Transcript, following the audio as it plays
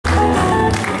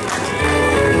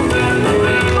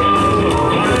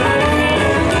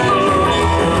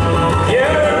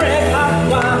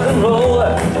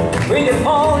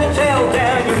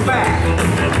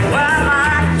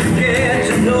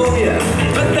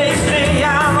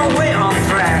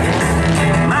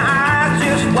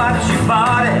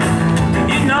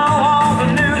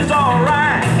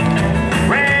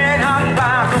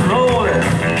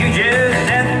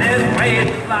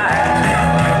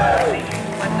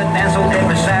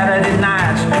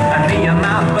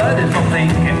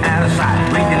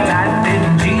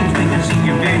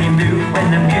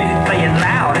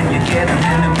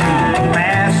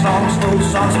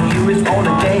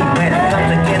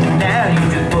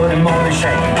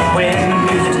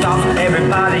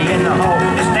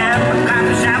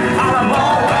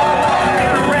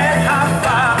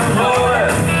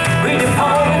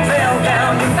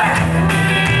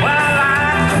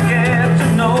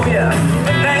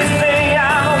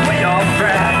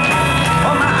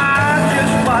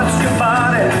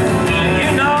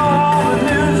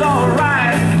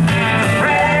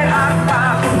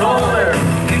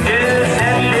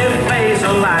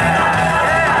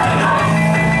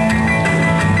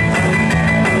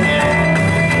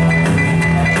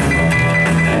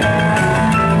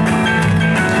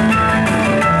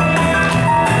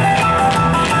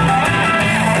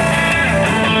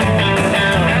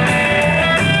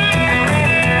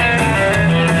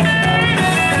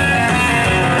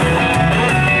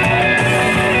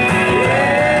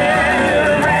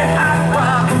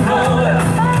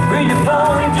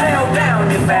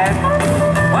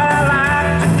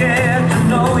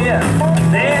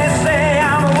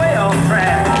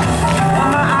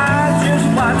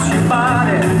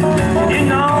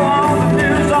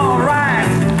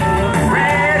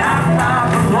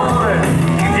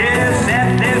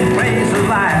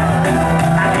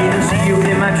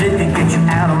it could get you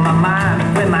out of my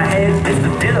mind. When my head hits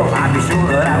the pillow, I'd be sure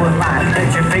that I was fine. That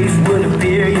your face would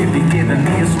appear, you'd be giving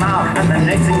me a smile. And the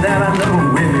next thing that I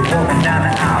know, we'll be walking down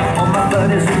the aisle. All my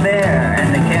buddies are there, and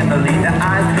they can't believe their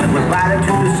eyes. We're riding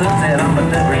to the sunset on the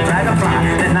different dragonfly.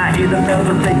 Then I hear the bells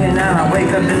are ringing, and I wake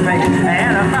up in bed,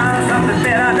 and I found something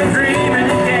better to drink.